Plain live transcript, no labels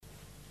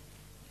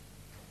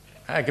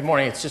Hi, good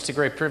morning. It's just a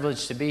great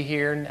privilege to be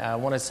here. I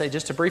want to say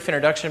just a brief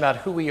introduction about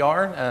who we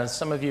are.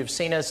 Some of you have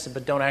seen us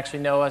but don't actually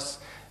know us.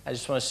 I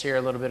just want to share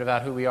a little bit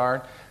about who we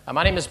are.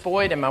 My name is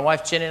Boyd, and my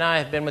wife Jen and I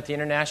have been with the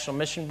International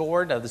Mission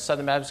Board of the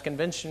Southern Baptist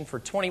Convention for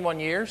 21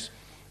 years.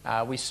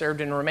 We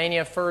served in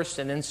Romania first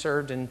and then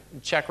served in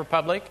the Czech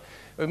Republic.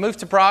 We moved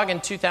to Prague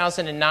in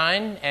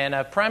 2009,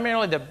 and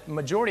primarily the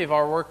majority of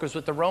our work was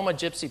with the Roma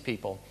Gypsy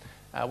people.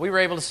 We were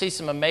able to see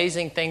some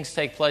amazing things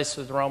take place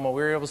with Roma.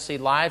 We were able to see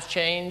lives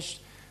changed.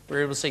 We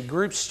were able to see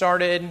groups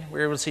started. We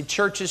were able to see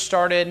churches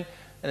started, and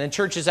then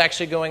churches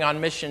actually going on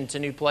mission to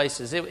new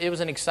places. It was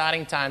an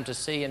exciting time to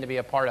see and to be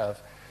a part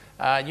of.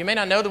 You may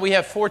not know that we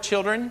have 4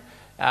 children.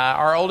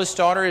 Our oldest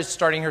daughter is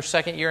starting her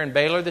second year in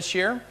Baylor this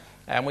year,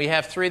 and we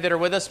have 3 that are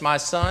with us. My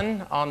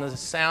son on the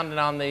sound and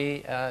on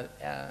the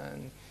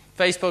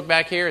Facebook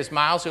back here is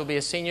Miles, who will be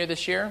a senior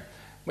this year.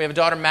 We have a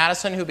daughter,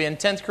 Madison, who will be in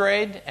 10th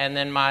grade, and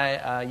then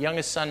my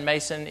youngest son,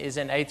 Mason, is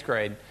in 8th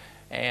grade.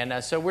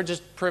 And so we're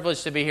just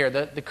privileged to be here.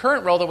 The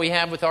current role that we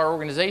have with our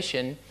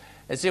organization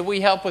is that we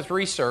help with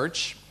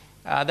research.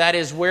 That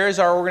is, where is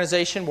our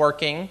organization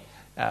working?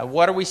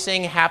 What are we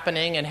seeing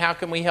happening? And how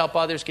can we help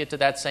others get to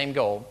that same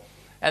goal?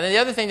 And then the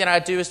other thing that I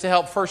do is to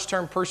help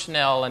first-term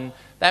personnel. And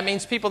that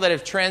means people that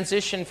have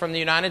transitioned from the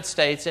United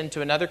States into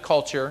another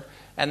culture,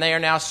 and they are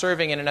now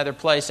serving in another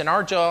place. And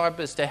our job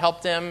is to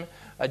help them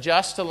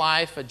adjust to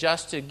life,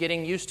 adjust to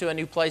getting used to a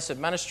new place of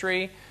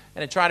ministry,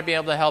 and to try to be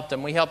able to help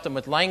them. We help them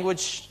with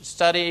language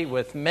study,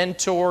 with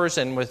mentors,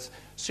 and with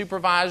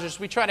supervisors.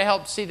 We try to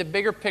help see the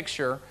bigger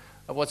picture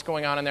of what's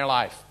going on in their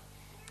life.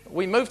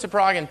 We moved to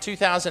Prague in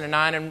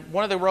 2009, and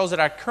one of the roles that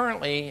I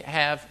currently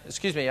have,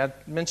 I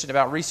mentioned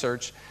about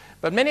research,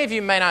 but many of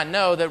you may not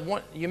know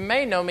that you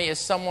may know me as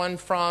someone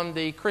from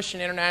the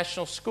Christian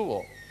International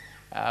School.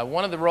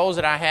 One of the roles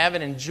that I have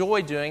and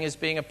enjoy doing is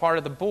being a part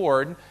of the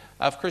board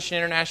of Christian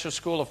International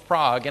School of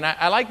Prague. And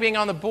I like being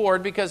on the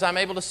board because I'm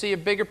able to see a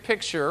bigger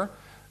picture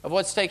of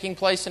what's taking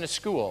place in a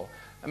school.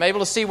 I'm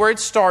able to see where it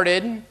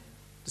started,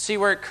 to see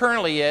where it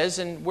currently is,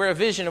 and where a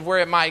vision of where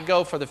it might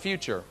go for the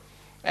future.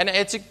 And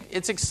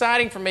it's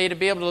exciting for me to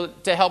be able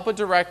to help a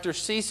director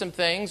see some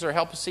things, or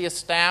help see a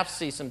staff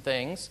see some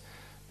things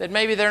that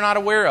maybe they're not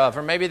aware of,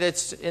 or maybe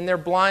that's in their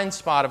blind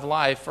spot of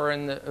life, or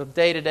in the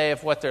day-to-day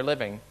of what they're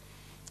living.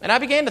 And I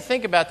began to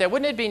think about that.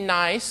 Wouldn't it be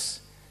nice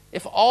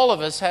if all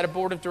of us had a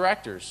board of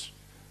directors?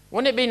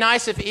 Wouldn't it be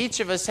nice if each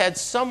of us had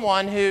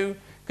someone who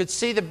could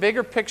see the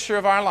bigger picture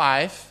of our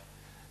life,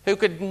 who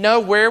could know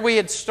where we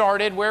had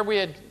started, where we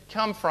had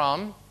come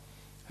from,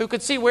 who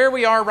could see where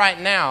we are right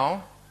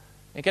now,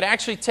 and could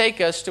actually take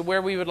us to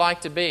where we would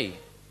like to be?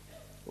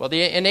 Well,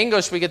 in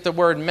English we get the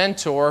word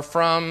mentor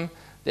from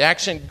the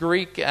ancient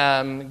Greek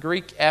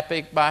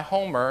epic by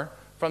Homer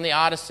from the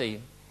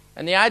Odyssey.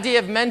 And the idea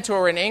of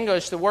mentor in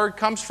English, the word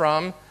comes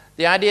from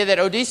the idea that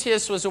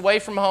Odysseus was away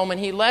from home and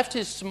he left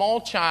his small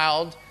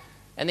child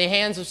in the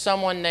hands of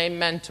someone named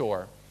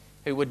Mentor,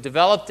 who would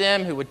develop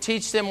them, who would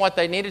teach them what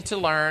they needed to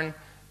learn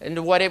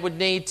and what it would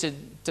need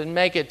to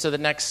make it to the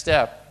next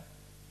step.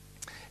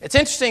 It's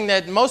interesting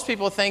that most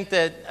people think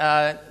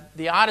that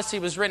the Odyssey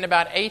was written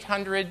about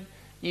 800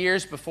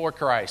 years before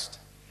Christ.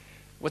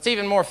 What's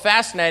even more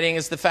fascinating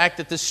is the fact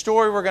that the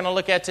story we're going to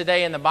look at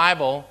today in the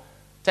Bible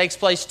takes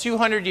place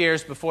 200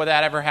 years before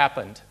that ever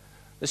happened.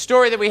 The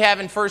story that we have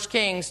in 1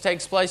 Kings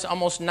takes place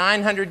almost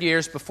 900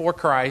 years before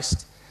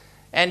Christ.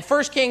 And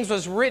 1 Kings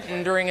was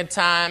written during a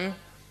time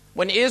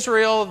when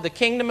Israel, the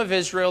kingdom of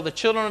Israel, the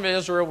children of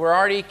Israel were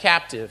already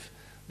captive.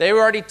 They were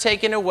already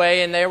taken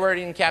away and they were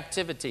already in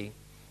captivity.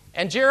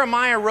 And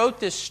Jeremiah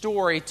wrote this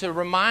story to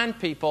remind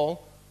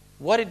people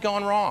what had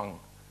gone wrong.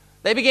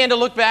 They began to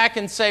look back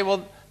and say,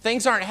 well,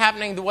 things aren't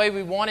happening the way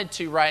we wanted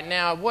to right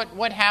now.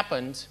 What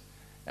happened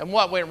and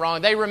what went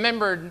wrong? They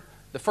remembered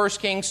the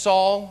first king,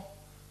 Saul.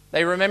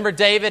 They remembered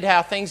David,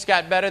 how things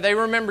got better. They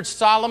remembered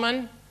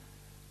Solomon.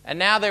 And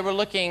now they were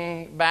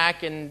looking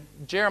back, and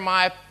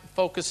Jeremiah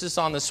focuses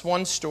on this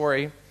one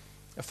story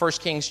of 1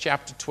 Kings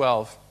chapter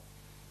 12.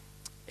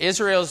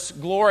 Israel's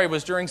glory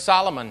was during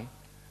Solomon.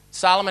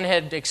 Solomon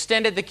had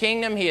extended the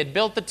kingdom. He had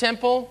built the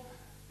temple,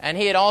 and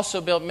he had also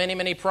built many,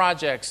 many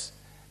projects.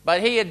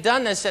 But he had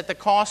done this at the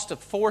cost of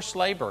forced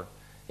labor.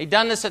 He'd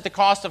done this at the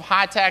cost of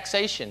high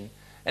taxation.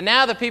 And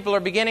now the people are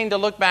beginning to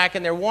look back,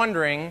 and they're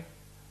wondering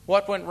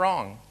what went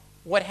wrong.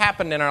 What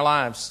happened in our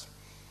lives?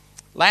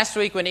 Last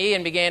week when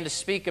Ian began to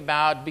speak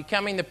about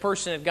becoming the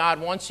person that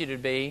God wants you to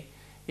be,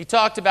 he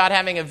talked about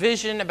having a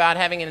vision, about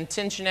having an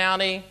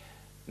intentionality,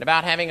 and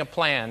about having a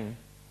plan.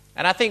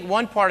 And I think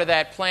one part of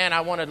that plan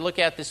I want to look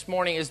at this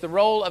morning is the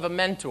role of a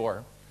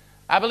mentor.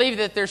 I believe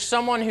that there's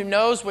someone who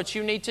knows what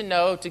you need to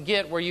know to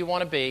get where you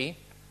want to be.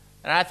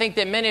 And I think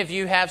that many of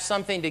you have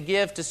something to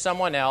give to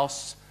someone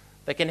else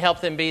that can help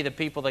them be the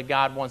people that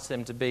God wants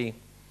them to be.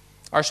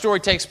 Our story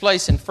takes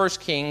place in 1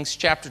 Kings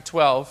chapter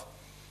 12.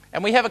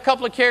 And we have a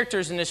couple of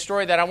characters in this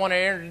story that I want to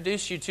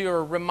introduce you to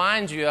or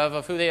remind you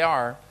of who they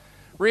are.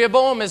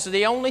 Rehoboam is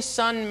the only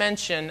son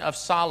mentioned of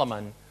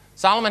Solomon.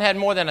 Solomon had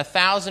more than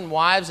 1,000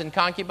 wives and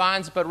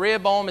concubines, but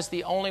Rehoboam is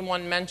the only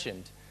one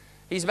mentioned.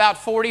 He's about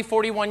 40,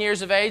 41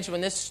 years of age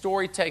when this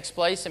story takes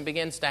place and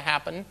begins to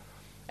happen.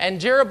 And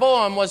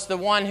Jeroboam was the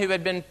one who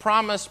had been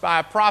promised by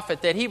a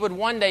prophet that he would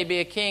one day be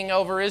a king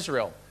over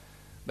Israel.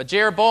 But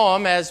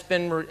Jeroboam has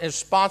been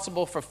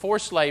responsible for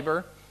forced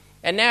labor,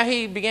 and now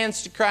he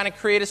begins to kind of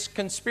create a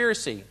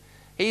conspiracy.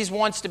 He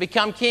wants to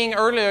become king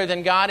earlier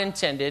than God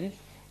intended,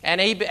 and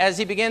as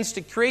he begins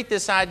to create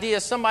this idea,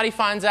 somebody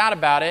finds out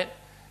about it,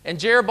 and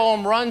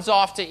Jeroboam runs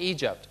off to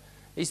Egypt.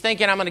 He's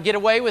thinking, I'm going to get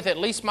away with at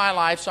least my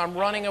life, so I'm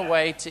running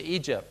away to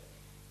Egypt.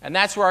 And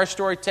that's where our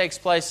story takes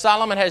place.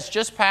 Solomon has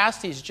just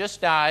passed, he's just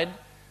died,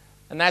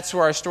 and that's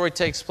where our story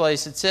takes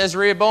place. It says,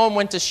 Rehoboam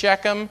went to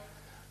Shechem,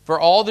 for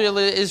all the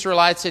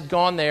Israelites had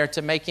gone there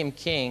to make him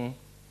king.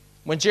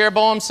 When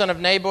Jeroboam, son of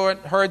Nebat,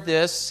 heard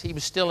this, he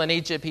was still in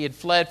Egypt. He had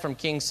fled from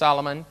King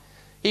Solomon.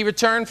 He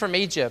returned from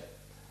Egypt.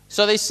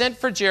 So they sent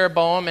for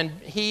Jeroboam, and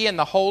he and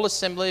the whole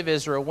assembly of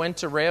Israel went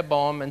to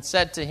Rehoboam and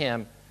said to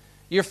him,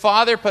 Your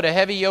father put a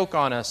heavy yoke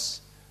on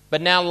us,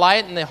 but now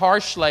lighten the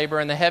harsh labor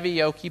and the heavy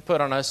yoke he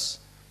put on us,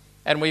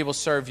 and we will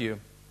serve you.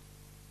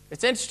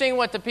 It's interesting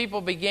what the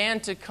people began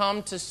to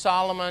come to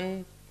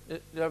Solomon,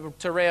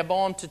 to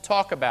Rehoboam, to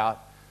talk about.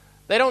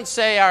 They don't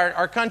say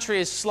our country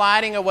is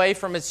sliding away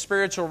from its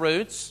spiritual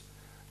roots.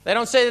 They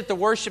don't say that the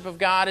worship of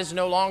God is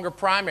no longer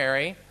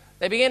primary.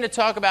 They begin to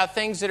talk about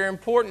things that are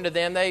important to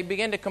them. They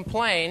begin to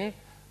complain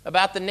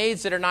about the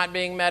needs that are not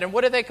being met. And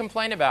what do they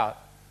complain about?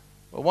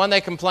 Well, one, they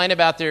complain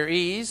about their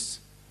ease.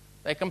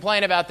 They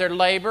complain about their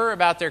labor,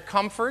 about their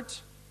comfort.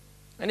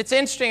 And it's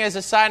interesting, as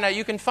a side note,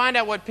 you can find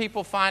out what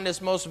people find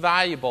as most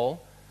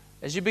valuable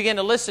as you begin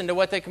to listen to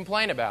what they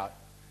complain about.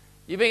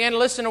 You begin to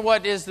listen to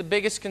what is the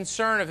biggest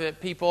concern of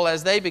it, people,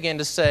 as they begin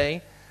to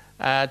say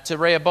to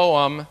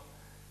Rehoboam,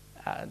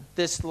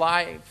 this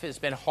life has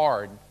been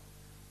hard.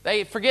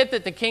 They forget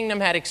that the kingdom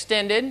had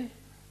extended,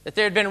 that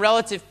there had been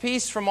relative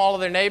peace from all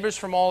of their neighbors,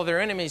 from all of their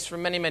enemies for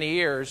many, many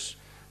years,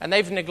 and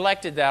they've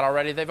neglected that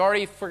already. They've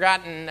already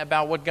forgotten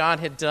about what God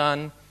had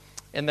done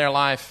in their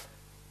life.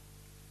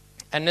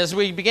 And as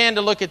we began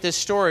to look at this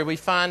story, we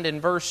find in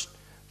verse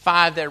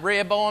 5 that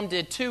Rehoboam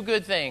did two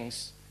good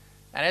things.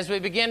 And as we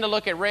begin to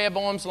look at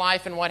Rehoboam's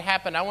life and what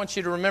happened, I want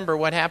you to remember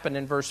what happened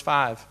in verse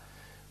 5.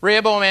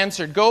 Rehoboam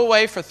answered, Go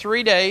away for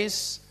 3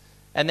 days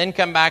and then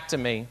come back to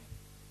me.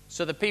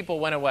 So the people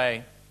went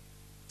away.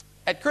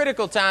 At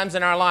critical times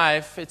in our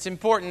life, it's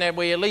important that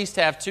we at least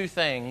have two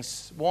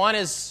things. One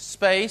is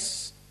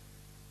space,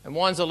 and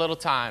one's a little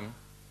time.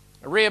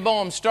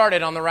 Rehoboam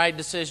started on the right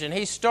decision.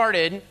 He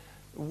started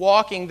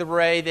walking the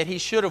way that he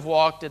should have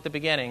walked at the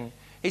beginning.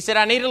 He said,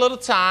 I need a little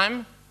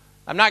time.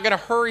 I'm not going to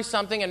hurry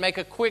something and make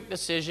a quick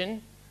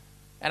decision.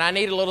 And I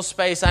need a little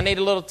space. I need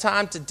a little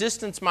time to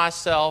distance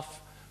myself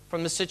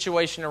from the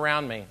situation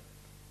around me.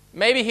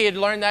 Maybe he had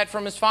learned that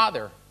from his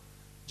father.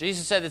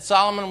 Jesus said that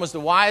Solomon was the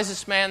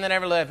wisest man that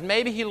ever lived.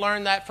 Maybe he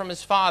learned that from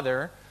his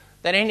father,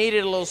 that he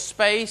needed a little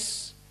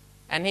space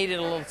and needed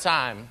a little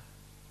time.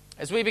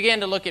 As we begin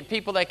to look at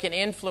people that can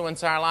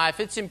influence our life,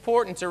 it's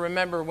important to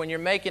remember when you're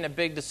making a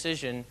big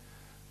decision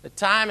that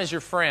time is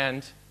your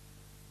friend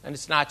and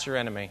it's not your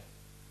enemy.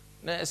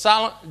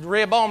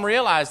 Rehoboam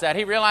realized that.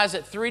 He realized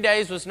that 3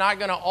 days was not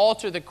going to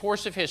alter the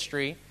course of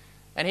history,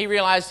 and he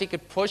realized he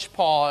could push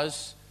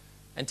pause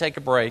and take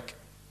a break.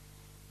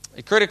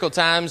 At critical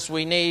times,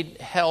 we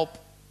need help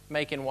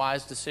making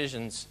wise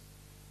decisions.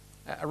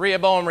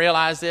 Rehoboam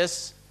realized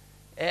this.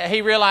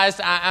 He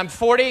realized, I'm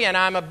 40 and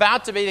I'm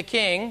about to be the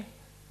king,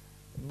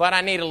 but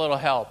I need a little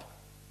help.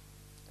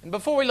 And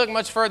before we look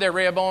much further at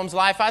Rehoboam's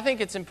life, I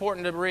think it's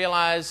important to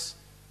realize,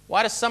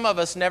 why do some of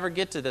us never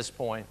get to this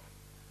point?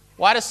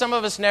 Why do some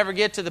of us never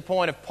get to the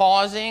point of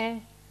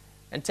pausing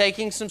and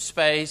taking some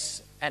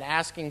space and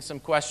asking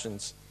some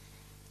questions?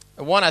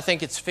 One, I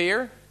think it's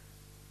fear.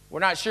 We're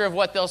not sure of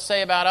what they'll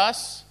say about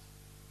us,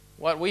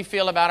 what we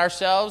feel about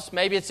ourselves.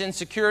 Maybe it's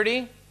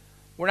insecurity.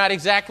 We're not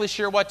exactly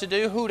sure what to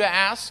do, who to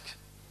ask.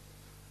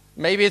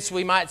 Maybe it's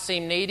we might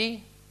seem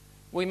needy.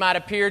 We might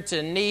appear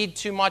to need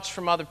too much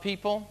from other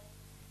people.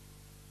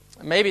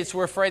 Maybe it's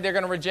we're afraid they're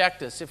going to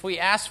reject us. If we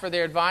ask for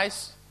their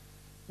advice,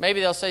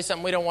 maybe they'll say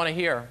something we don't want to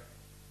hear.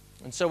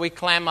 And so we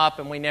clam up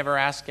and we never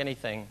ask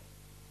anything.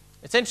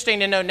 It's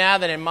interesting to know now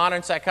that in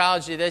modern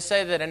psychology, they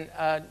say that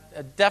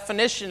a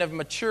definition of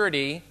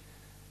maturity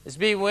is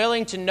being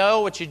willing to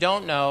know what you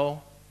don't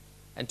know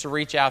and to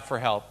reach out for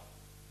help.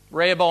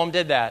 Rehoboam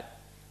did that.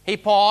 He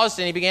paused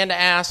and he began to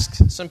ask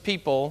some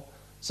people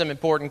some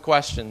important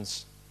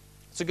questions.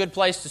 It's a good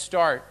place to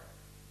start.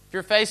 If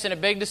you're facing a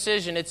big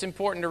decision, it's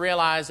important to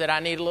realize that I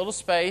need a little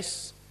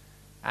space,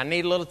 I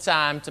need a little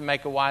time to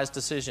make a wise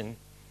decision.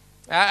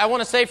 I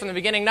want to say from the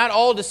beginning, not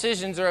all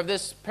decisions are of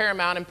this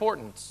paramount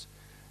importance.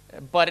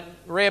 But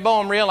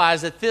Rehoboam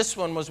realized that this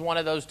one was one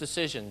of those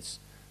decisions.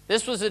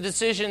 This was a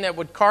decision that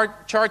would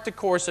chart the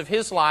course of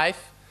his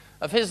life,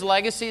 of his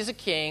legacy as a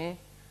king,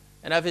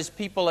 and of his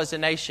people as a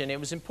nation. It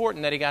was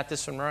important that he got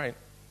this one right.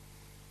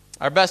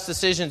 Our best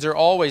decisions are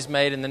always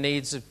made in the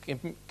needs of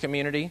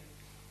community.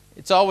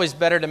 It's always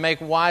better to make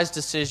wise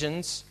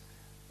decisions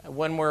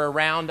when we're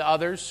around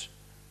others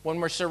when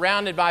we're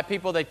surrounded by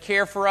people that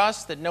care for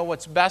us, that know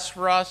what's best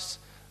for us,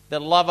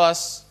 that love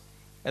us,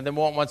 and that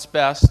want what's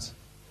best.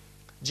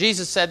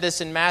 Jesus said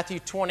this in Matthew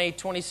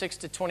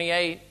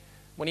 20:26-28,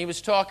 when he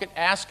was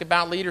asked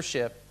about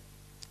leadership.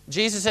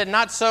 Jesus said,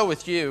 "Not so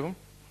with you.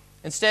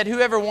 Instead,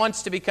 whoever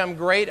wants to become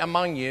great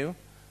among you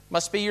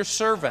must be your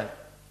servant,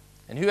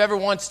 and whoever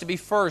wants to be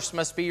first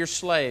must be your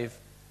slave,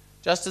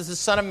 just as the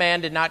Son of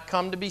Man did not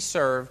come to be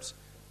served,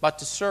 but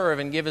to serve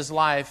and give his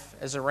life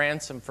as a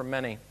ransom for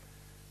many."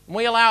 When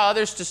we allow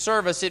others to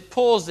serve us, it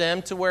pulls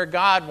them to where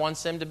God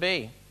wants them to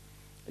be.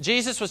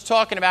 Jesus was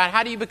talking about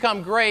how do you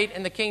become great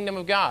in the kingdom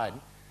of God.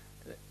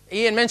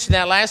 Ian mentioned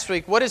that last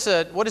week. What is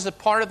a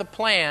part of the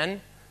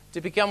plan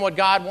to become what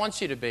God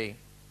wants you to be?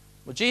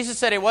 Well, Jesus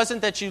said it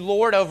wasn't that you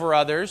lord over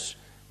others.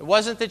 It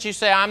wasn't that you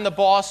say, I'm the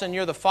boss and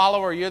you're the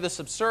follower, you're the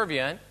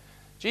subservient.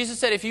 Jesus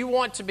said if you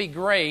want to be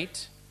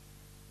great,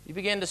 you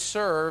begin to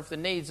serve the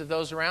needs of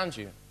those around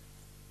you.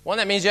 One,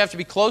 that means you have to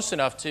be close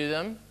enough to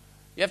them.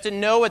 You have to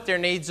know what their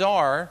needs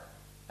are,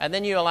 and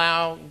then you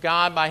allow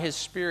God by His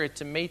Spirit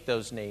to meet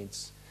those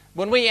needs.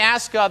 When we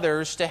ask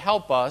others to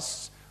help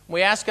us,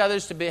 we ask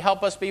others to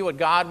help us be what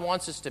God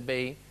wants us to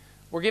be,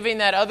 we're giving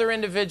that other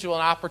individual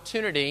an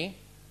opportunity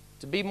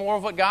to be more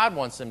of what God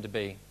wants them to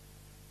be.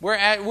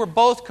 We're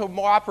both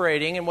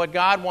cooperating in what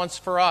God wants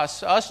for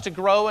us to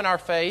grow in our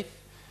faith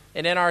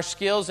and in our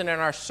skills and in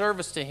our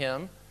service to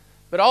Him,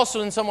 but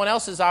also in someone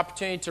else's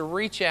opportunity to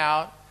reach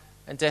out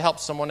and to help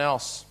someone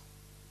else.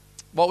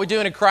 What we do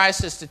in a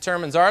crisis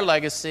determines our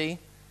legacy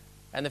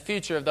and the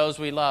future of those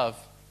we love.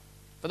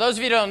 For those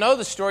of you who don't know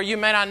the story, you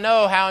may not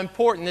know how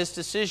important this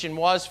decision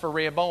was for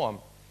Rehoboam.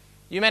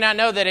 You may not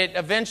know that it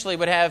eventually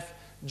would have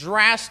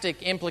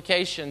drastic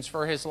implications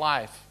for his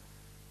life.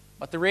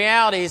 But the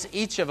reality is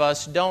each of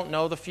us don't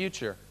know the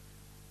future.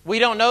 We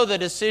don't know the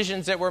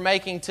decisions that we're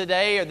making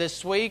today or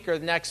this week or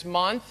next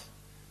month,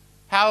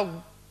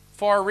 how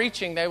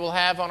far-reaching they will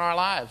have on our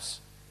lives.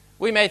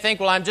 We may think,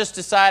 well, I'm just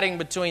deciding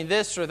between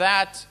this or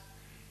that,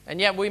 and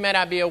yet we may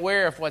not be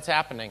aware of what's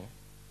happening.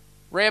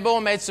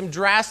 Rehoboam made some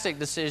drastic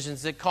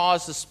decisions that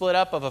caused the split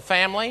up of a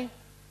family,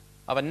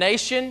 of a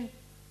nation,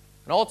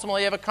 and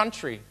ultimately of a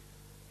country.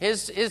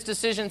 His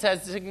decisions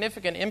had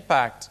significant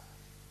impact,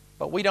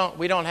 but we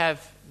don't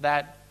have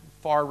that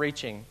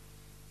far-reaching.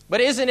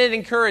 But isn't it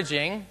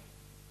encouraging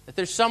that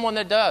there's someone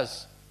that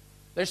does?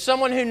 There's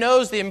someone who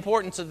knows the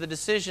importance of the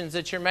decisions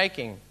that you're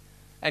making,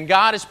 and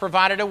God has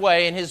provided a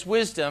way in His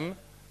wisdom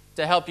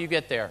to help you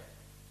get there.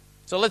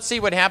 So let's see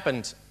what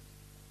happened.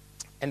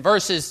 In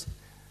verses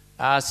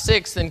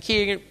 6, then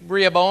King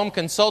Rehoboam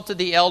consulted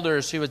the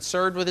elders who had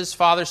served with his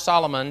father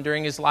Solomon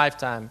during his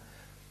lifetime.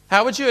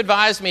 "How would you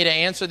advise me to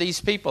answer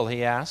these people?"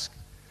 he asked.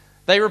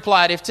 They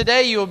replied, "If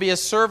today you will be a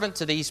servant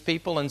to these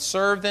people and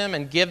serve them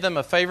and give them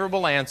a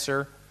favorable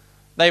answer,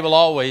 they will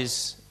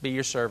always be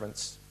your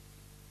servants."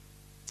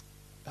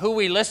 Who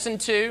we listen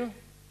to,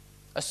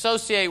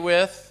 associate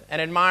with,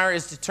 and admire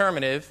is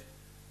determinative.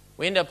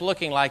 We end up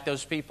looking like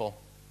those people.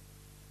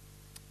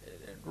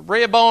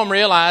 Rehoboam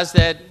realized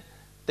that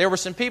there were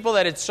some people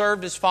that had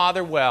served his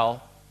father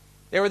well.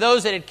 There were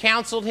those that had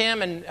counseled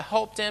him and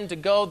helped him to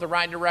go the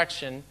right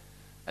direction.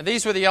 And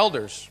these were the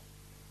elders.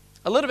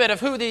 A little bit of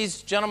who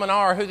these gentlemen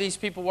are, who these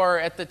people were.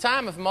 At the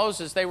time of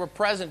Moses, they were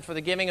present for the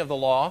giving of the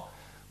law.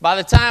 By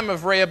the time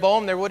of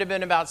Rehoboam, there would have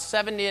been about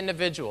 70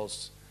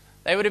 individuals.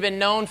 They would have been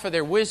known for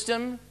their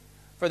wisdom,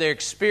 for their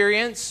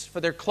experience, for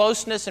their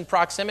closeness and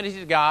proximity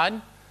to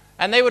God.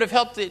 And they would have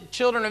helped the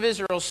children of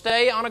Israel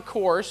stay on a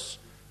course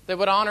that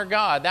would honor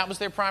God. That was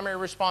their primary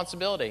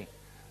responsibility.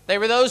 They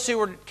were those who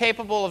were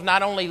capable of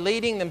not only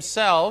leading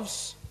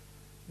themselves,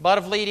 but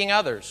of leading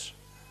others.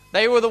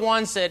 They were the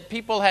ones that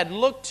people had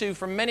looked to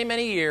for many,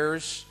 many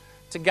years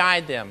to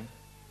guide them.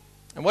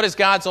 And what is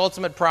God's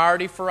ultimate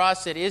priority for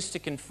us? It is to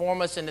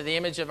conform us into the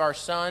image of our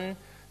Son,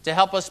 to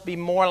help us be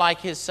more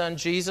like His Son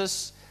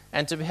Jesus,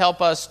 and to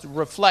help us to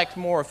reflect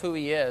more of who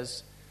He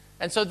is.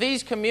 And so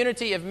these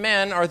community of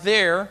men are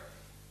there,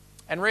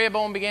 and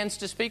Rehoboam begins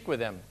to speak with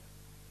them.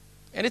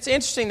 And it's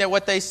interesting that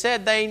what they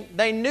said,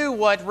 they knew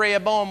what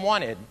Rehoboam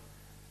wanted.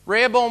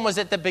 Rehoboam was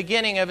at the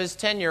beginning of his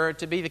tenure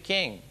to be the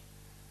king.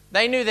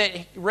 They knew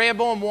that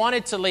Rehoboam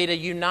wanted to lead a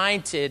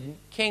united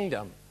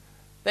kingdom.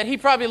 That he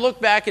probably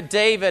looked back at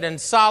David and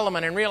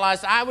Solomon and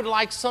realized, I would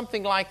like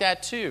something like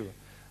that too.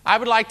 I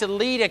would like to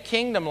lead a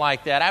kingdom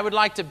like that. I would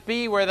like to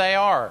be where they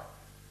are.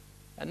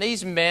 And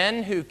these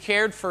men who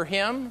cared for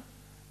him,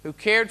 who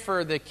cared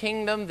for the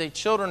kingdom, the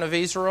children of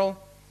Israel,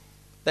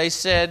 they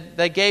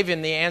gave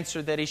him the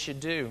answer that he should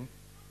do.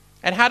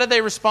 And how did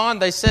they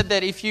respond? They said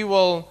that if you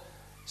will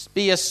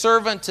be a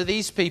servant to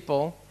these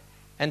people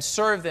and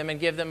serve them and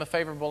give them a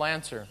favorable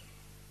answer.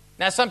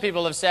 Now some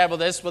people have said, well,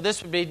 this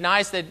would be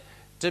nice that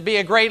to be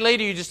a great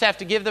leader, you just have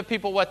to give the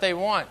people what they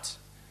want.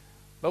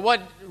 But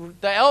what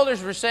the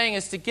elders were saying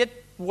is to get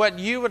what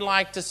you would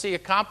like to see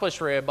accomplished,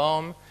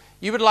 Rehoboam,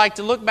 you would like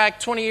to look back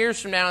 20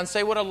 years from now and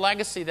say, what a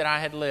legacy that I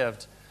had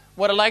lived.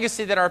 What a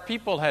legacy that our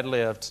people had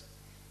lived.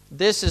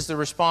 This is the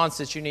response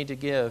that you need to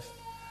give.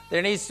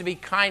 There needs to be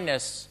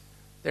kindness.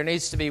 There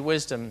needs to be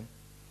wisdom.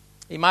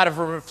 He might have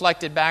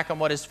reflected back on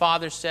what his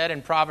father said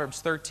in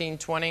Proverbs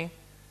 13:20.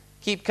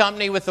 Keep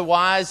company with the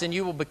wise and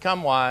you will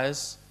become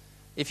wise.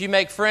 If you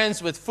make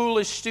friends with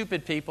foolish,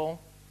 stupid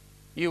people,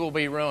 you will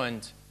be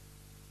ruined.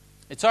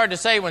 It's hard to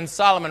say when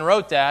Solomon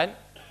wrote that,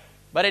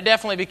 but it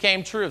definitely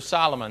became true of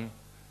Solomon.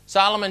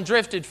 Solomon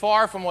drifted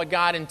far from what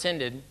God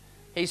intended.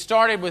 He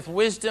started with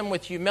wisdom,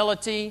 with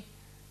humility,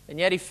 and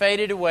yet he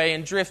faded away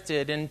and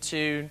drifted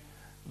into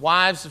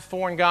wives of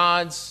foreign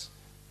gods,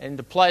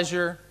 into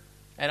pleasure,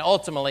 and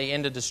ultimately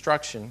into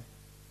destruction.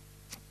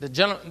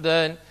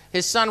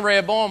 His son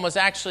Rehoboam was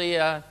actually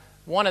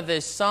one of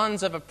the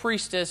sons of a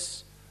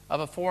priestess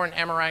of a foreign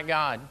Amorite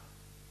god.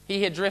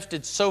 He had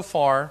drifted so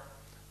far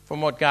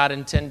from what God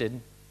intended.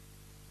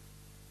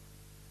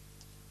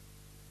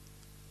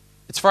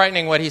 It's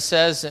frightening what he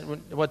says,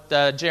 what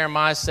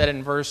Jeremiah said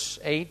in verse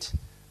 8.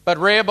 But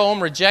Rehoboam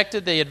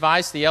rejected the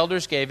advice the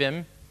elders gave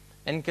him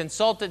and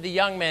consulted the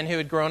young men who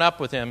had grown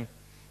up with him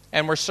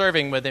and were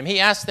serving with him.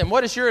 He asked them,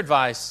 "What is your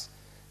advice?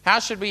 How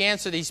should we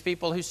answer these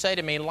people who say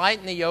to me,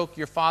 'Lighten the yoke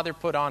your father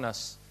put on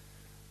us'?"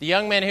 The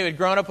young men who had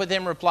grown up with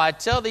him replied,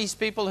 "Tell these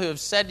people who have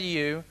said to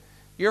you,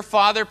 'Your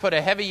father put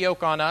a heavy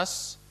yoke on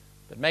us,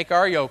 but make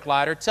our yoke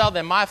lighter.' Tell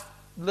them, 'My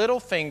little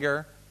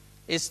finger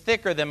is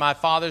thicker than my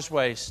father's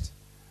waist.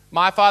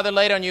 My father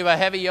laid on you a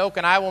heavy yoke,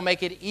 and I will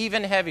make it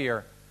even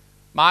heavier.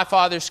 My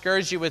father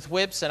scourged you with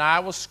whips, and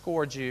I will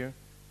scourge you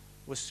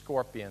with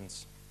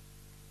scorpions."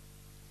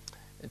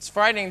 It's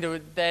frightening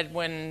that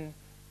when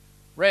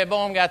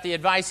Rehoboam got the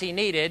advice he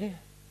needed,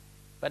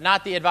 but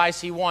not the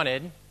advice he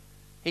wanted,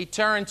 he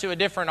turned to a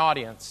different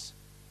audience.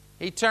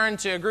 He turned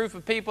to a group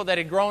of people that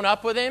had grown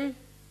up with him,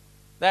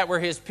 that were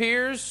his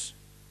peers,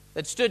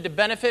 that stood to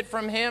benefit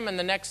from him in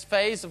the next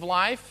phase of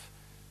life.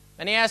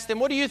 And he asked them,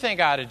 "What do you think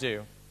I ought to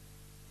do?"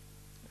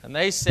 And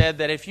they said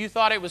that if you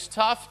thought it was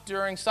tough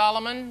during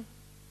Solomon,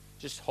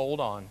 just hold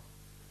on.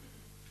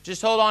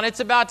 Just hold on. It's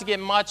about to get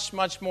much,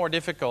 much more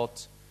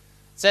difficult.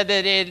 It said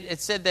that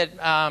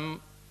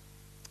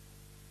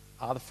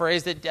the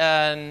phrase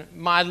that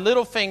my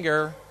little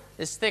finger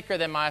is thicker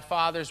than my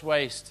father's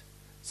waist.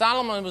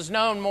 Solomon was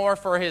known more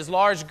for his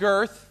large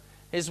girth,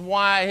 his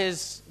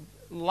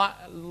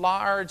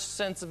large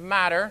sense of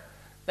matter,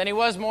 than he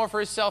was more for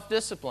his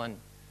self-discipline.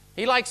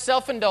 He liked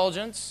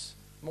self-indulgence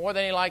more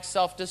than he liked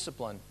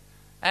self-discipline.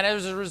 And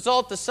as a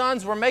result, the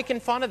sons were making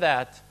fun of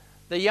that.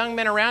 The young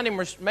men around him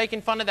were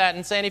making fun of that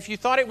and saying, if you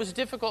thought it was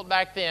difficult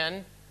back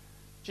then,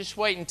 just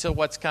wait until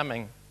what's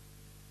coming.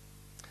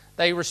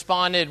 They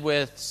responded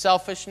with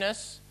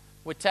selfishness,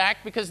 with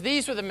tact, because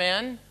these were the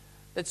men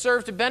that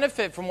served to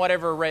benefit from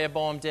whatever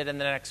Rehoboam did in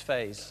the next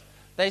phase.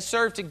 They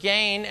served to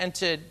gain and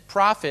to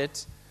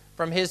profit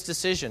from his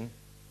decision.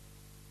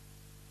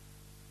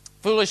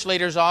 Foolish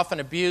leaders often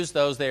abuse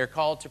those they are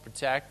called to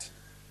protect,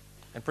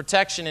 and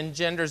protection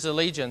engenders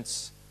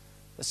allegiance.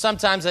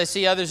 Sometimes they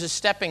see others as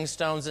stepping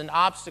stones and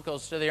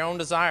obstacles to their own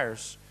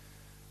desires.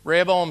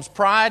 Rehoboam's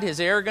pride, his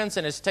arrogance,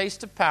 and his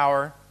taste of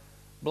power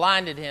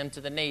blinded him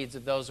to the needs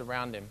of those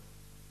around him.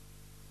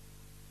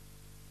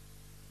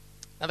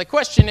 Now the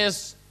question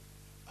is,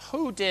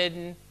 who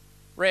did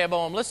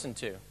Rehoboam listen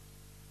to?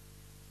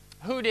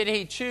 Who did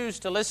he choose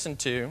to listen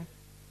to?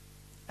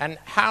 And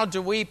how do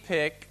we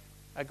pick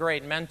a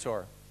great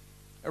mentor?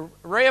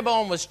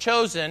 Rehoboam was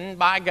chosen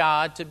by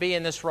God to be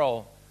in this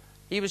role.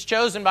 He was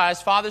chosen by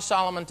his father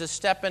Solomon to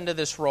step into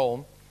this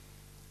role.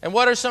 And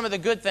what are some of the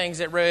good things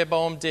that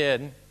Rehoboam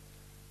did?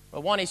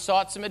 Well, one, he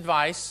sought some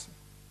advice.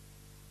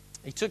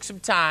 He took some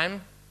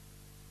time,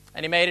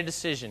 and he made a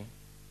decision.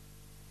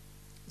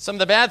 Some of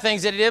the bad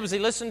things that he did was he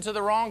listened to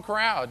the wrong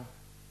crowd.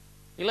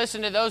 He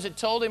listened to those that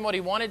told him what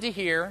he wanted to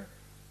hear,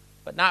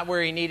 but not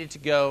where he needed to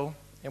go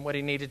and what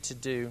he needed to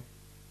do.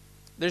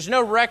 There's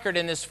no record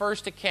in this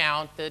first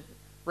account that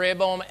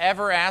Rehoboam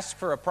ever asked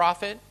for a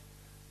prophet,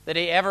 that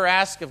he ever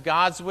asked of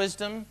God's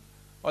wisdom,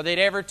 or that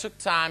he ever took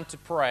time to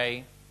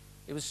pray.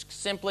 It was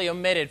simply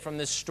omitted from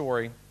this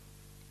story.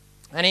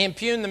 And he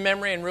impugned the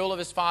memory and rule of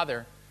his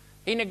father.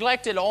 He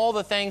neglected all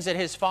the things that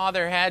his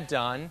father had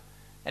done,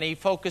 and he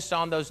focused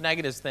on those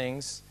negative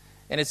things.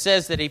 And it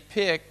says that he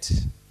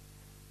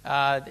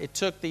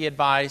took the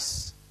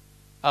advice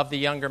of the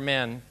younger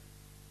men.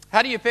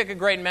 How do you pick a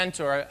great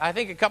mentor? I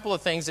think a couple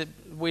of things that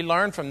we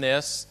learn from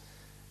this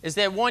is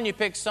that, one, you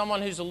pick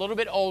someone who's a little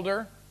bit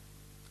older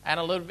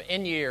and a little bit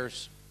in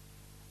years.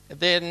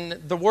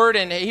 Then the word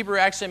in Hebrew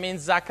actually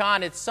means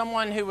zakan. It's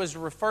someone who was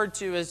referred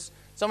to as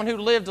someone who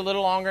lived a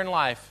little longer in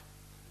life,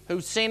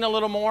 who's seen a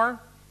little more,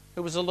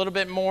 who was a little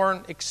bit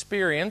more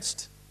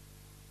experienced,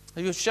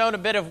 who's shown a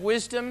bit of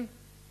wisdom,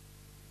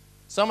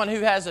 someone who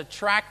has a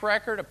track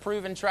record, a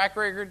proven track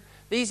record.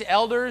 These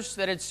elders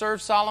that had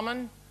served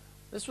Solomon,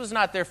 this was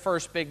not their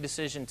first big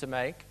decision to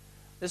make.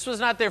 This was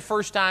not their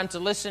first time to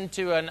listen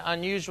to an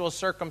unusual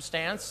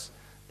circumstance.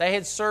 They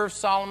had served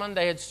Solomon.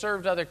 They had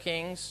served other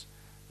kings.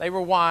 They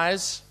were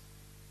wise,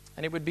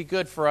 and it would be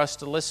good for us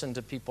to listen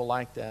to people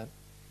like that.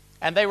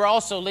 And they were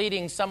also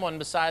leading someone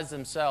besides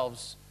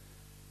themselves.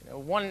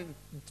 One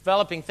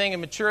developing thing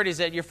in maturity is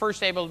that you're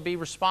first able to be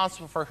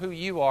responsible for who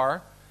you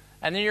are,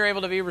 and then you're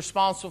able to be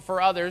responsible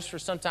for others, for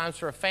sometimes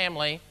for a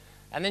family,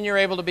 and then you're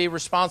able to be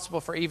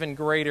responsible for even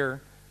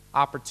greater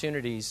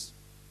opportunities.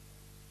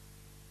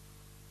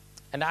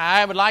 And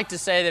I would like to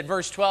say that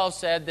verse 12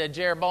 said that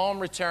Jeroboam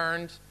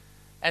returned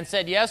and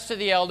said yes to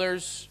the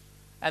elders,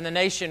 and the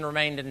nation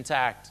remained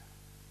intact.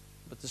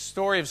 But the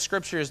story of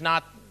Scripture is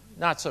not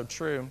so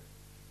true.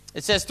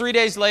 It says, 3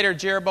 days later,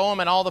 Jeroboam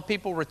and all the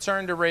people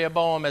returned to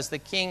Rehoboam as the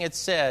king had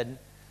said,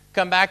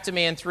 "Come back to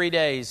me in 3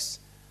 days."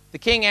 The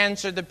king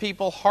answered the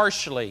people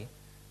harshly,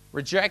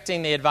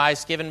 rejecting the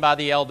advice given by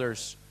the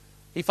elders.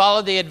 He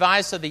followed the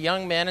advice of the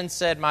young men and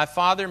said, "My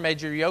father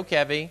made your yoke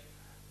heavy.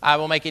 I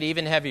will make it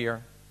even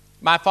heavier.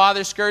 My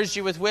father scourged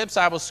you with whips.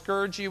 I will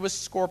scourge you with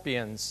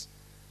scorpions."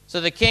 So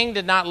the king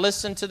did not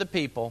listen to the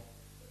people.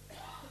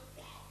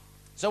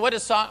 So what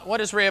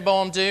does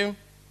Rehoboam do?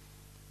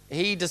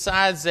 He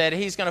decides that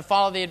he's going to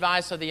follow the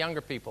advice of the younger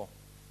people.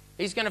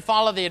 He's going to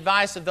follow the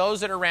advice of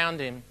those that are around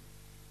him.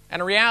 And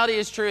the reality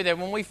is true that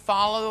when we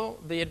follow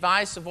the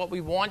advice of what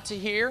we want to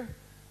hear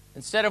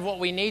instead of what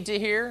we need to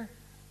hear,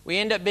 we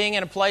end up being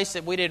in a place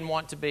that we didn't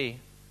want to be.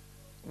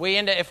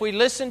 If we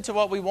listen to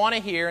what we want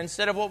to hear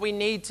instead of what we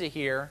need to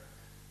hear,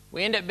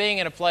 we end up being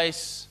in a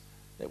place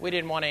that we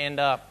didn't want to end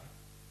up.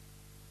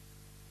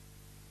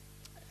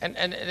 And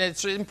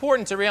it's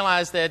important to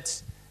realize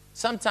that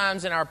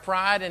sometimes in our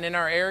pride and in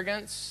our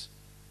arrogance,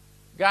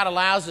 God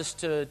allows us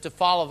to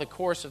follow the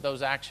course of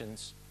those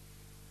actions.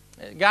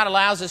 God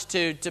allows us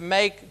to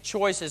make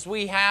choices.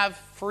 We have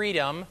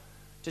freedom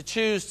to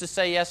choose to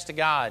say yes to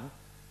God.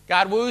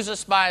 God woos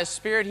us by His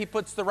Spirit. He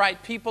puts the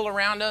right people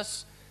around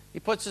us. He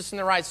puts us in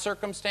the right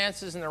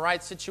circumstances, in the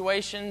right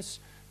situations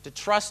to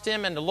trust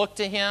Him and to look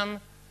to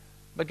Him.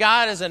 But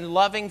God, as a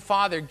loving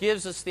Father,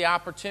 gives us the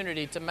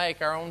opportunity to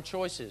make our own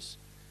choices.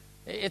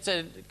 It's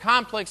a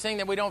complex thing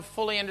that we don't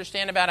fully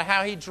understand about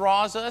how He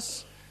draws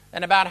us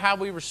and about how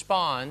we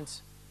respond.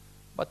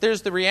 But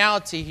there's the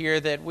reality here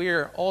that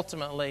we're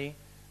ultimately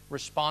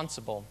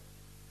responsible.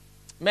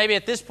 Maybe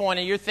at this point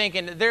you're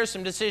thinking that there's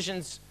some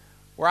decisions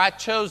where I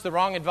chose the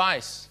wrong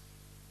advice.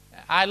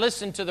 I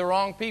listened to the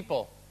wrong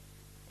people.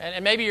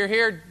 And maybe you're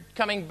here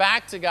coming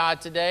back to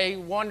God today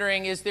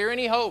wondering, is there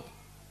any hope?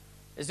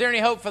 Is there any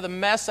hope for the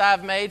mess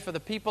I've made, for the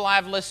people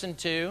I've listened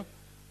to?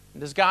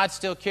 Does God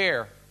still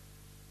care?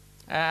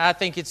 I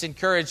think it's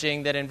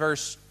encouraging that in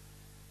verse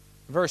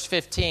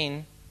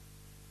 15,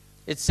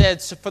 it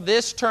said, "So for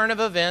this turn of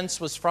events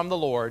was from the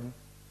Lord,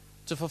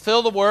 to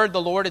fulfill the word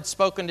the Lord had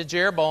spoken to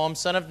Jeroboam,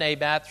 son of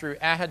Nebat, through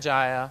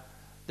Ahijah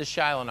the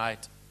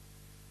Shilonite."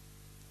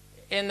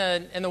 In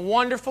the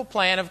wonderful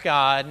plan of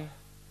God,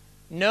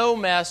 no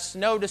mess,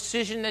 no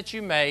decision that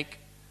you make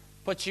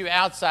puts you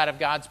outside of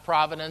God's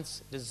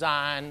providence,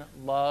 design,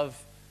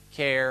 love,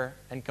 care,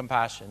 and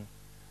compassion.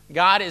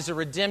 God is a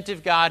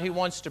redemptive God who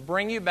wants to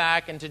bring you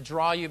back and to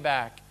draw you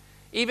back.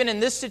 Even in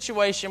this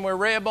situation where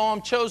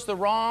Rehoboam chose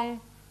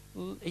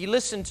he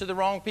listened to the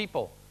wrong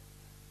people.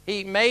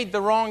 He made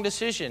the wrong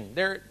decision.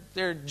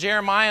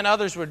 Jeremiah and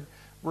others would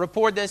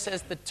report this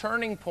as the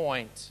turning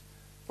point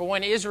for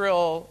when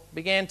Israel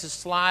began to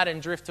slide and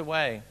drift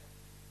away.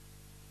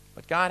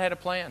 But God had a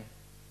plan.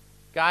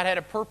 God had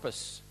a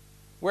purpose.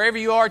 Wherever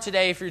you are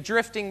today, if you're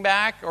drifting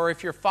back or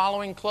if you're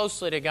following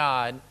closely to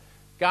God,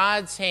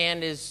 God's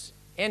hand is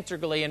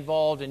integrally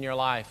involved in your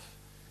life.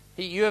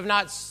 You have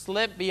not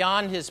slipped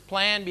beyond His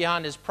plan,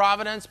 beyond His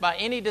providence, by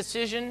any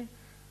decision,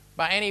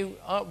 by any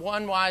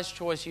unwise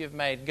choice you have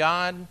made.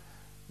 God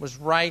was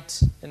right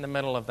in the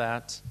middle of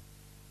that.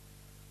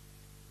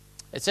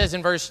 It says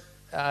in verse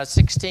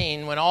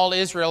 16, when all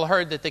Israel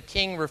heard that the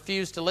king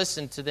refused to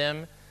listen to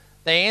them,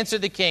 they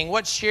answered the king,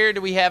 "What share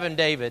do we have in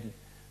David?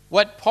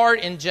 What part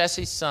in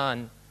Jesse's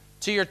son?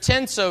 To your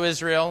tents, O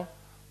Israel,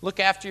 look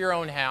after your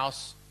own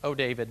house, O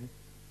David."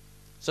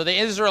 So the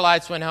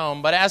Israelites went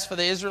home. But as for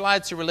the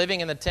Israelites who were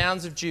living in the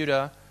towns of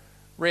Judah,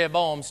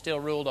 Rehoboam still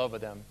ruled over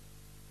them.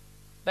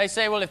 They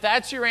say, well, if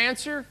that's your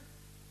answer,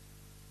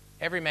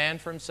 every man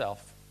for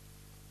himself.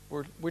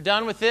 We're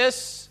done with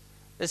this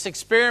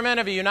experiment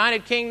of a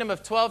united kingdom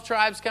of 12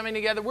 tribes coming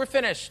together. We're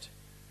finished.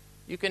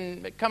 You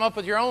can come up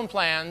with your own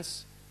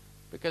plans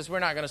because we're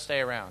not going to stay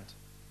around.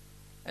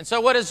 And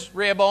so what does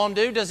Rehoboam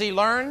do? Does he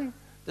learn?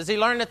 Does he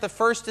learn that the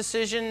first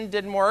decision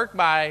didn't work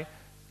by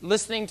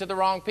listening to the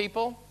wrong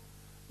people?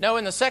 No,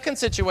 in the second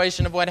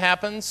situation of what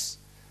happens,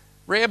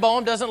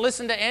 Rehoboam doesn't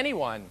listen to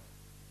anyone.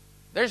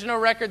 There's no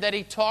record that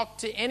he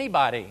talked to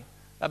anybody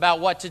about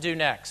what to do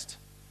next.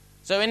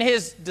 So in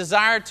his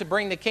desire to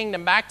bring the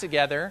kingdom back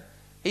together,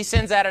 he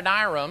sends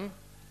Adoniram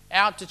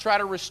out to try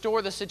to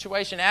restore the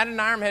situation.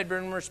 Adoniram had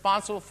been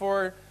responsible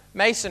for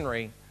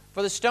masonry,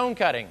 for the stone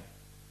cutting.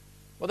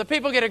 Well, the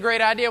people get a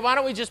great idea. Why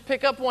don't we just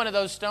pick up one of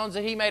those stones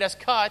that he made us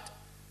cut,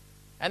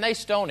 and they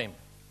stone him.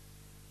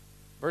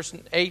 Verse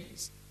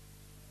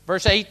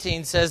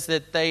 18 says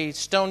that they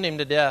stoned him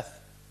to death.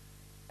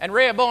 And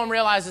Rehoboam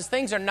realizes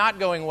things are not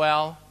going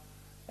well,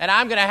 and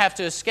I'm going to have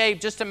to escape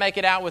just to make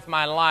it out with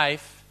my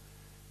life.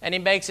 And he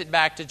makes it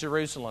back to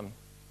Jerusalem.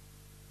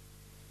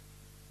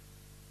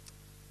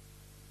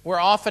 We're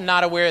often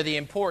not aware of the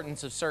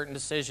importance of certain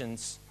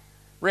decisions.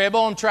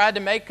 Rehoboam tried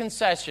to make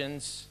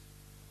concessions,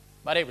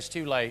 but it was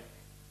too late.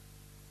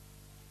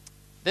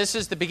 This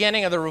is the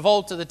beginning of the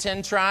revolt of the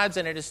 10 tribes,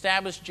 and it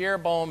established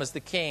Jeroboam as the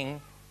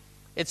king.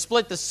 It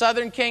split the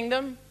southern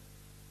kingdom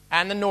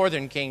and the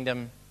northern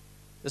kingdom.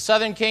 The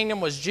southern kingdom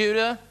was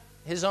Judah,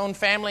 his own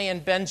family,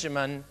 and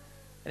Benjamin,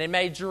 and it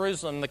made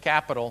Jerusalem the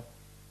capital.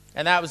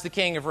 And that was the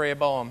king of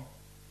Rehoboam.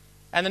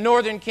 And the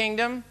northern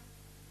kingdom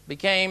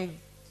became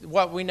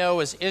what we know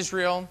as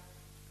Israel,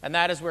 and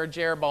that is where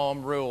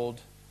Jeroboam ruled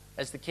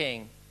as the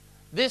king.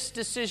 This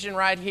decision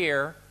right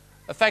here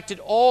affected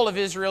all of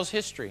Israel's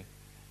history.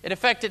 It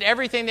affected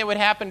everything that would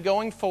happen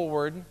going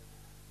forward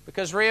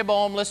because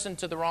Rehoboam listened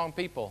to the wrong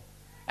people.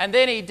 And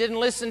then he didn't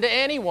listen to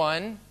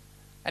anyone,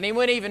 and he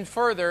went even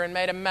further and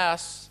made a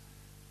mess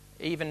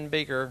even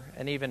bigger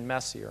and even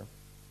messier.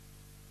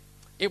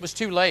 It was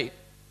too late.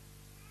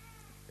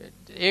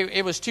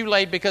 It was too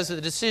late because of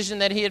the decision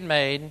that he had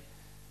made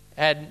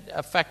had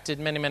affected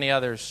many, many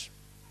others.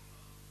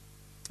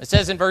 It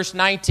says in verse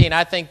 19,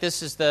 I think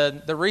this is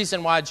the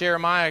reason why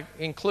Jeremiah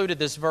included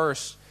this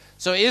verse.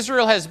 So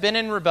Israel has been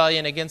in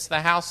rebellion against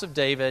the house of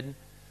David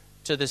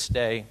to this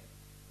day.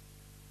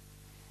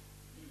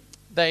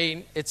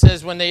 It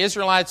says, when the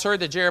Israelites heard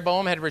that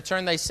Jeroboam had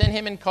returned, they sent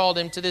him and called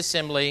him to the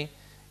assembly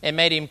and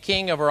made him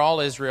king over all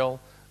Israel.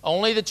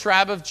 Only the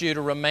tribe of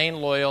Judah remained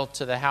loyal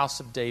to the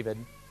house of David.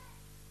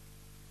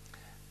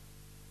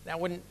 Now,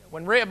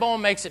 when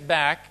Rehoboam makes it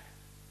back,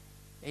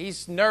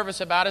 he's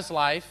nervous about his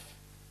life.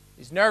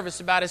 He's nervous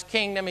about his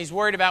kingdom. He's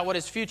worried about what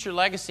his future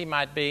legacy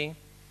might be.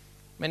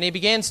 And he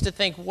begins to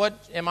think,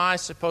 what am I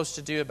supposed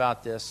to do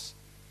about this?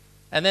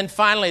 And then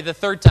finally, the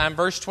third time,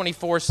 verse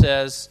 24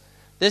 says,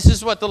 this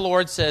is what the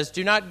Lord says,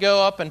 do not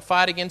go up and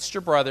fight against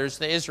your brothers,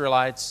 the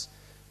Israelites.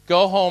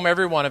 Go home,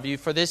 every one of you,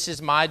 for this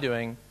is my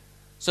doing.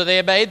 So they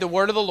obeyed the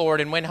word of the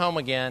Lord and went home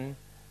again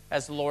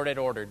as the Lord had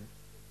ordered.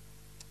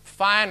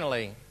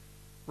 Finally,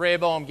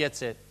 Rehoboam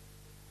gets it.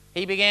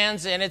 He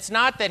begins, and it's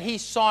not that he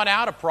sought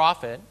out a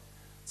prophet.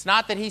 It's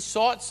not that he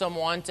sought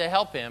someone to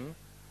help him,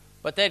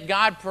 but that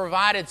God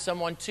provided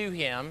someone to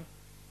him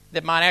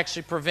that might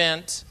actually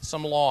prevent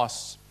some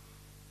loss.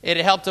 It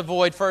helped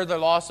avoid further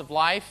loss of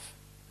life.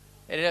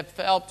 It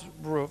helped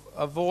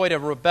avoid a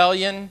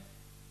rebellion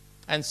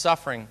and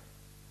suffering.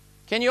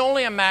 Can you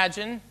only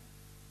imagine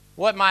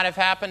what might have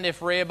happened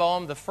if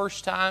Rehoboam the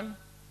first time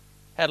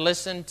had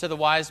listened to the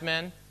wise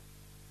men?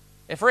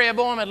 If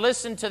Rehoboam had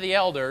listened to the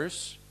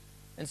elders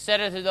instead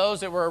of to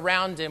those that were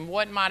around him,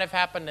 what might have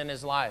happened in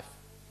his life?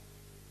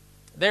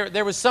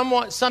 There was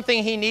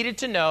something he needed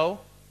to know,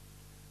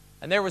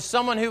 and there was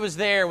someone who was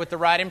there with the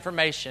right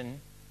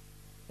information,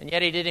 and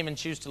yet he didn't even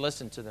choose to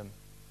listen to them.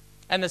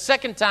 And the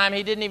second time,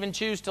 he didn't even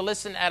choose to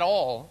listen at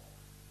all.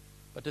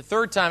 But the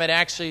third time, it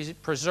actually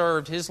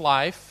preserved his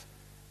life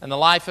and the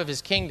life of his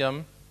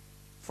kingdom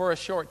for a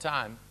short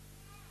time.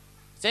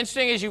 It's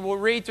interesting, as you will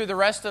read through the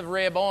rest of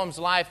Rehoboam's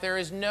life, there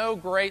is no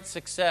great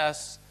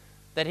success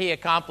that he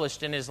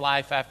accomplished in his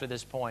life after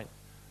this point.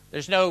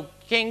 There's no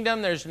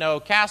kingdom, there's no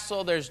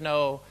castle, there's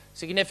no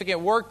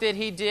significant work that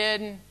he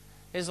did.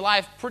 His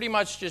life pretty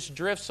much just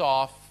drifts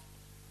off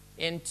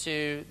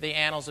into the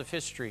annals of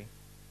history.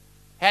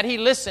 Had he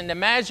listened,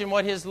 imagine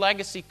what his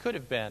legacy could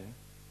have been.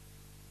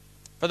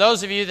 For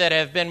those of you that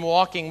have been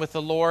walking with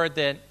the Lord,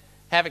 that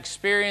have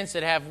experience,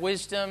 that have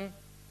wisdom,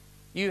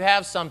 you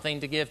have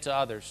something to give to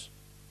others.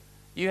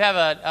 You have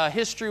a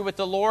history with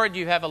the Lord,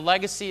 you have a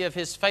legacy of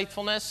His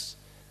faithfulness,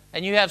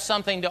 and you have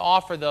something to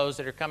offer those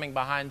that are coming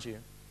behind you.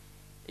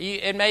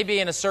 It may be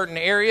in a certain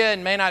area, it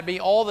may not be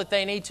all that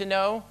they need to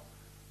know,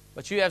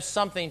 but you have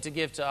something to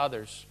give to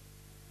others.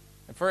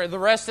 And for the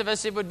rest of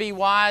us, it would be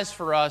wise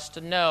for us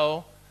to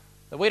know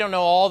that we don't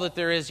know all that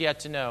there is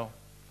yet to know,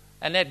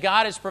 and that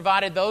God has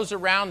provided those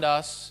around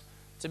us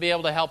to be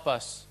able to help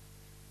us.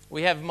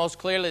 We have most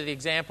clearly the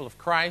example of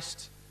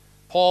Christ.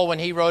 Paul, when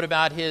he wrote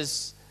about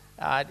his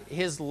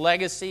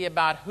legacy,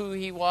 about who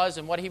he was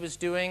and what he was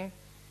doing,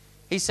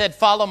 he said,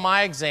 follow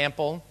my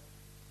example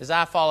as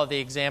I follow the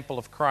example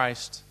of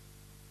Christ.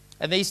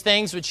 And these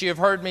things which you have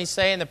heard me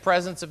say in the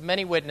presence of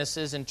many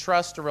witnesses,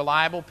 entrust to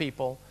reliable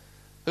people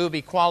who will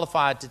be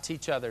qualified to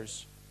teach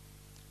others.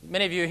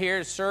 Many of you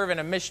here serve in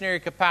a missionary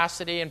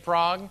capacity in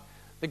Prague.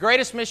 The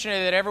greatest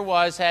missionary that ever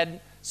was had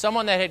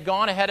someone that had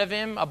gone ahead of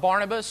him, a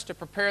Barnabas, to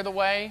prepare the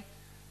way.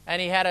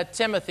 And he had a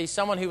Timothy,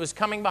 someone who was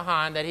coming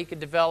behind that he could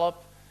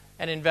develop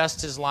and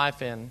invest his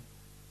life in.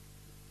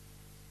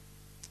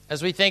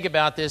 As we think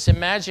about this,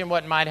 imagine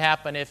what might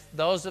happen if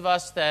those of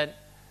us that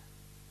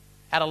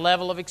had a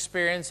level of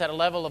experience, had a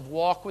level of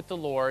walk with the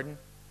Lord,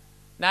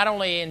 not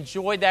only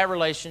enjoyed that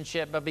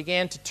relationship, but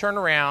began to turn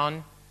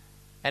around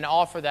and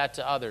offer that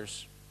to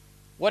others.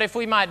 What if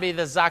we might be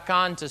the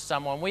Zakan to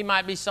someone? We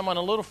might be someone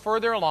a little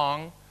further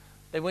along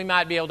that we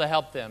might be able to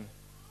help them.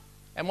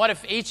 And what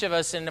if each of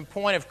us in a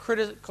point of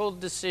critical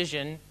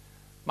decision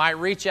might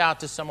reach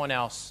out to someone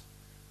else?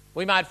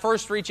 We might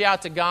first reach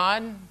out to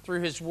God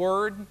through His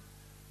Word,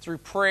 through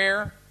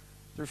prayer,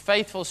 through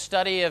faithful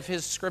study of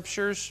His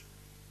Scriptures,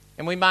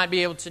 and we might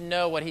be able to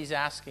know what He's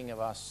asking of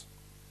us.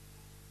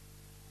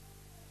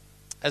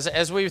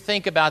 As we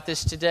think about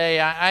this today,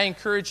 I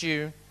encourage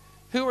you,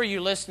 who are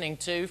you listening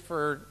to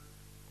for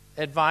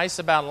advice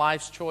about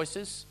life's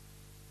choices?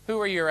 Who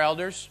are your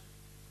elders?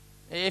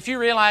 If you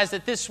realize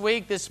that this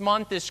week, this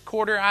month, this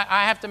quarter,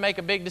 I have to make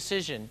a big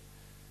decision,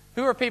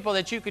 who are people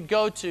that you could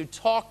go to,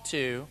 talk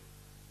to,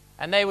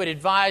 and they would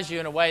advise you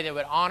in a way that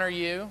would honor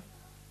you,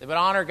 that would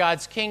honor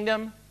God's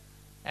kingdom,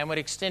 and would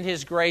extend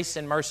His grace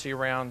and mercy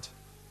around?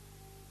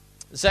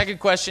 The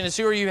second question is,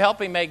 who are you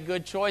helping make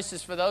good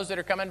choices for those that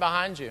are coming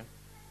behind you?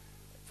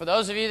 For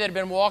those of you that have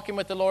been walking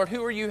with the Lord,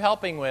 who are you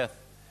helping with?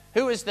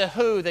 Who is the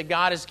who that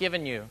God has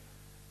given you?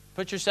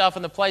 Put yourself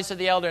in the place of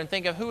the elder and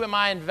think of, who am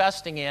I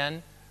investing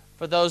in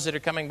for those that are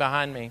coming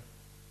behind me?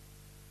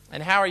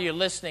 And how are you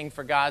listening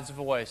for God's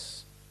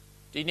voice?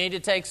 Do you need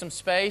to take some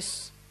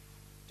space?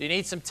 Do you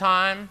need some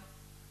time?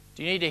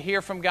 Do you need to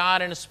hear from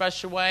God in a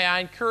special way? I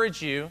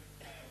encourage you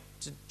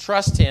to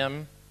trust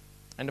Him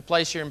and to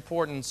place your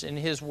importance in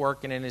His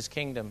work and in His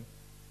kingdom.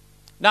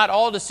 Not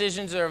all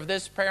decisions are of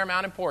this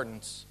paramount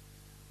importance,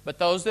 but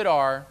those that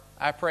are,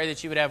 I pray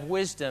that you would have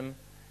wisdom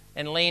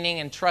in leaning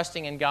and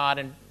trusting in God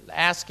and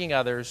asking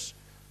others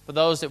for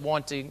those that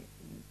want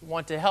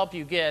to help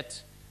you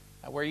get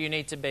where you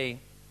need to be.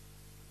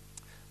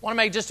 I want to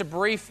make just a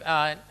brief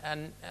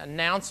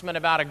announcement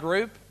about a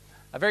group,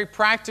 a very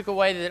practical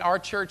way that our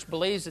church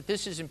believes that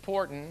this is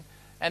important,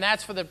 and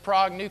that's for the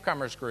Prague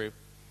Newcomers Group.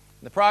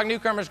 The Prague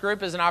Newcomers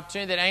Group is an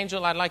opportunity that,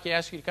 Angel, I'd like to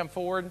ask you to come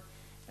forward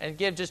and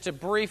give just a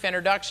brief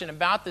introduction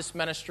about this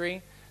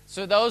ministry.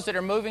 So those that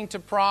are moving to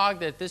Prague,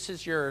 that this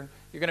is you're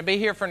going to be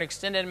here for an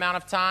extended amount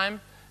of time,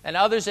 and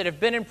others that have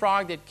been in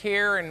Prague that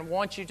care and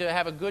want you to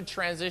have a good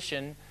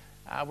transition,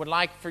 would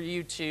like for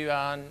you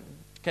to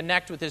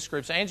connect with this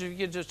group. So Angel, if you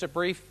give just a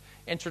brief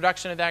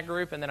introduction of that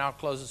group, and then I'll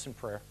close us in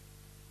prayer.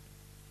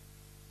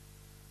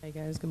 Hey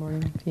guys, good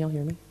morning. Can y'all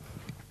hear me?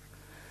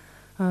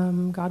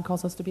 God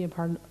calls us to be a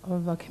part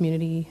of a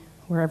community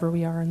wherever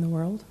we are in the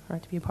world,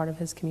 right? To be a part of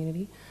His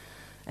community.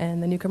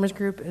 And the Newcomers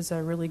Group is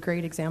a really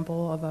great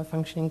example of a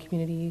functioning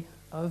community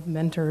of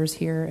mentors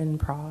here in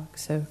Prague.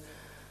 So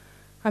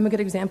I'm a good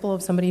example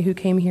of somebody who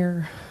came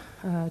here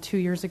 2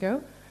 years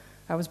ago.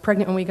 I was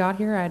pregnant when we got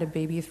here. I had a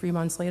baby 3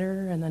 months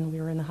later, and then we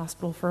were in the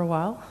hospital for a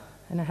while.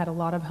 And I had a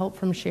lot of help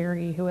from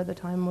Sherry, who at the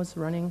time was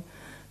running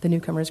the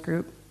Newcomers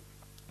Group.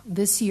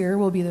 This year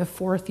will be the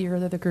 4th year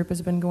that the group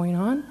has been going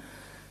on.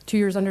 2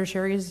 years under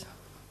Sherry's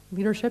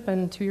leadership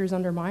and 2 years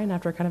under mine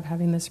after kind of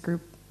having this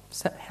group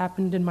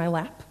happened in my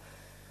lap.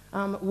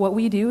 What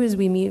we do is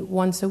we meet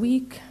once a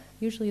week.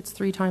 Usually it's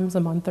 3 times a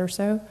month or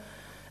so.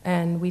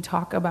 And we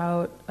talk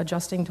about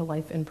adjusting to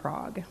life in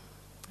Prague.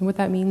 And what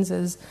that means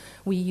is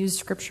we use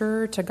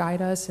Scripture to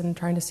guide us in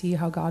trying to see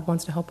how God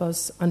wants to help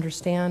us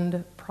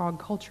understand Prague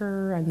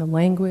culture and the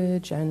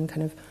language and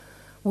kind of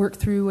work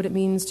through what it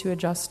means to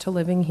adjust to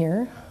living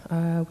here.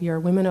 We are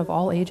women of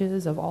all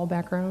ages, of all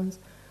backgrounds.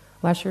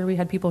 Last year we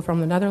had people from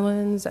the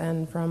Netherlands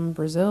and from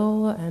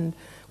Brazil, and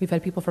we've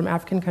had people from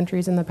African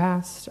countries in the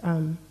past.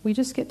 We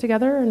just get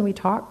together and we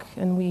talk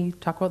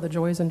about the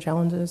joys and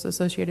challenges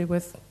associated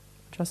with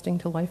adjusting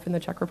to life in the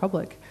Czech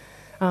Republic.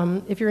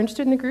 If you're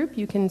interested in the group,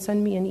 you can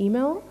send me an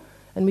email,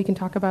 and we can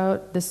talk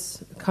about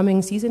this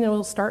coming season. It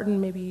will start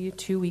in maybe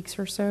 2 weeks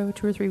or so,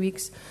 2 or 3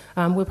 weeks.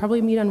 We'll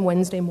probably meet on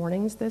Wednesday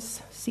mornings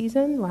this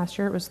season. Last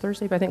year it was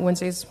Thursday, but I think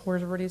Wednesdays where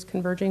everybody's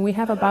converging. We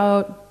have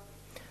about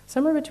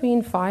somewhere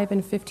between 5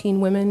 and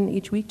 15 women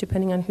each week,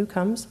 depending on who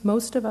comes.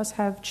 Most of us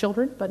have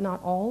children, but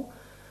not all.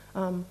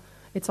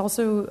 It's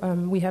also,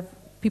 we have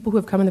people who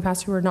have come in the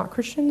past who are not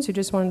Christians, who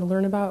just wanted to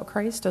learn about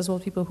Christ, as well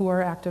as people who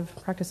are active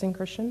practicing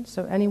Christians.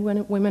 So any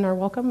women are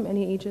welcome,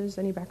 any ages,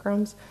 any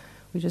backgrounds.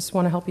 We just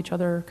want to help each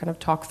other kind of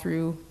talk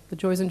through the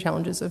joys and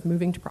challenges of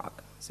moving to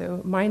Prague.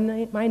 So my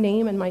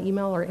name and my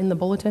email are in the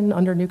bulletin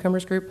under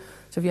Newcomers Group.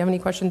 So if you have any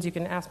questions, you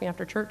can ask me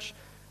after church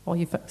while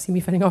you see me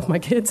fending off my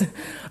kids,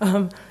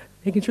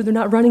 making sure they're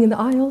not running in the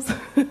aisles,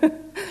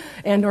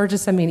 and or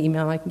just send me an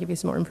email. I can give you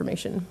some more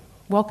information.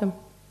 Welcome.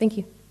 Thank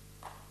you.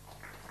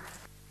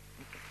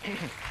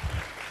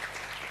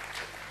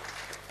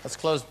 Let's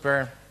close with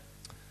prayer.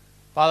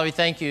 Father, we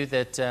thank you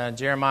that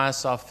Jeremiah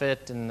saw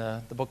fit in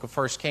the book of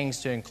 1 Kings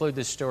to include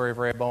this story of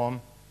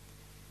Rehoboam.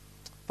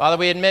 Father,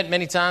 we admit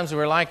many times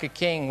we're like a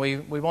king. We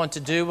want to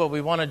do what we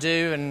want to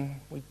do, and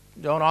we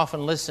don't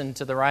often listen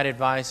to the right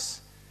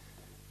advice.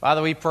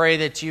 Father, we pray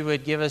that you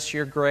would give us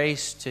your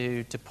grace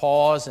to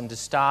pause and to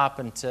stop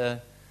and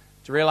to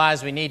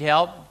realize we need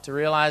help, to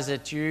realize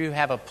that you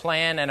have a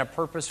plan and a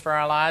purpose for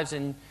our lives,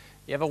 and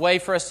you have a way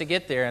for us to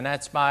get there, and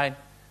that's by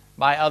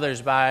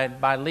others,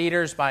 by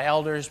leaders, by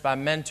elders, by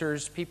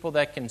mentors, people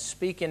that can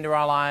speak into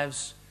our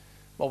lives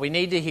what we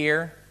need to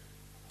hear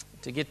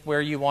to get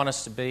where you want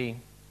us to be.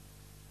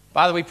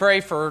 Father, we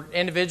pray for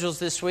individuals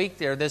this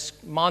week or this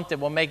month that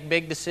will make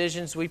big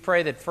decisions. We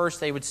pray that first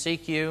they would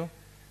seek you,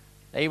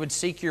 they would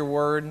seek your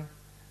word,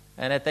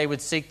 and that they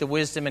would seek the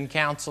wisdom and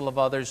counsel of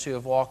others who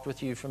have walked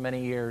with you for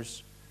many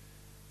years.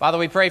 Father,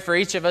 we pray for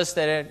each of us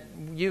that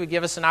you would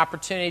give us an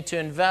opportunity to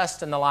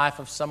invest in the life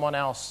of someone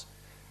else,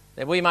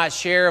 that we might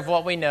share of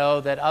what we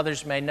know, that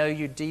others may know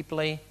you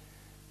deeply,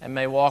 and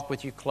may walk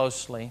with you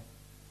closely.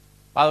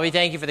 Father, we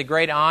thank you for the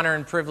great honor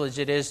and privilege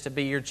it is to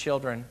be your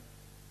children.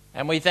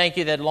 And we thank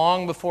you that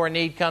long before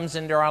need comes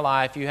into our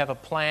life, you have a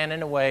plan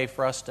and a way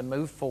for us to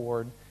move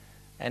forward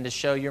and to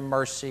show your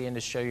mercy and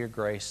to show your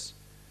grace.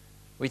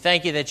 We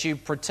thank you that you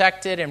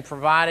protected and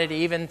provided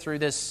even through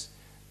this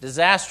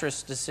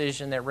disastrous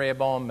decision that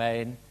Rehoboam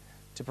made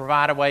to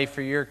provide a way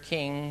for your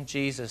King,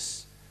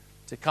 Jesus,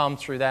 to come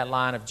through that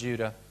line of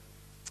Judah.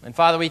 And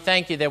Father, we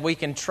thank you that we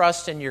can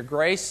trust in your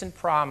grace and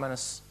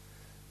promise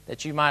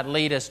that you might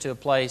lead us to a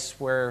place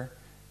where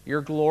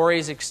your glory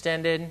is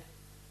extended,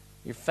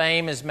 your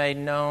fame is made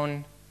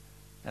known,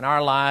 and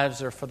our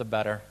lives are for the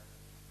better.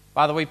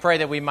 Father, we pray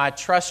that we might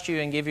trust you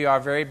and give you our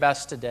very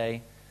best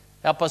today.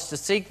 Help us to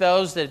seek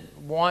those that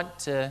want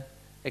to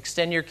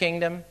extend your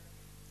kingdom,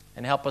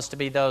 and help us to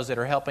be those that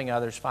are helping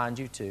others find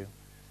you too.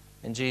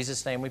 In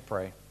Jesus' name we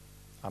pray.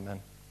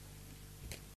 Amen.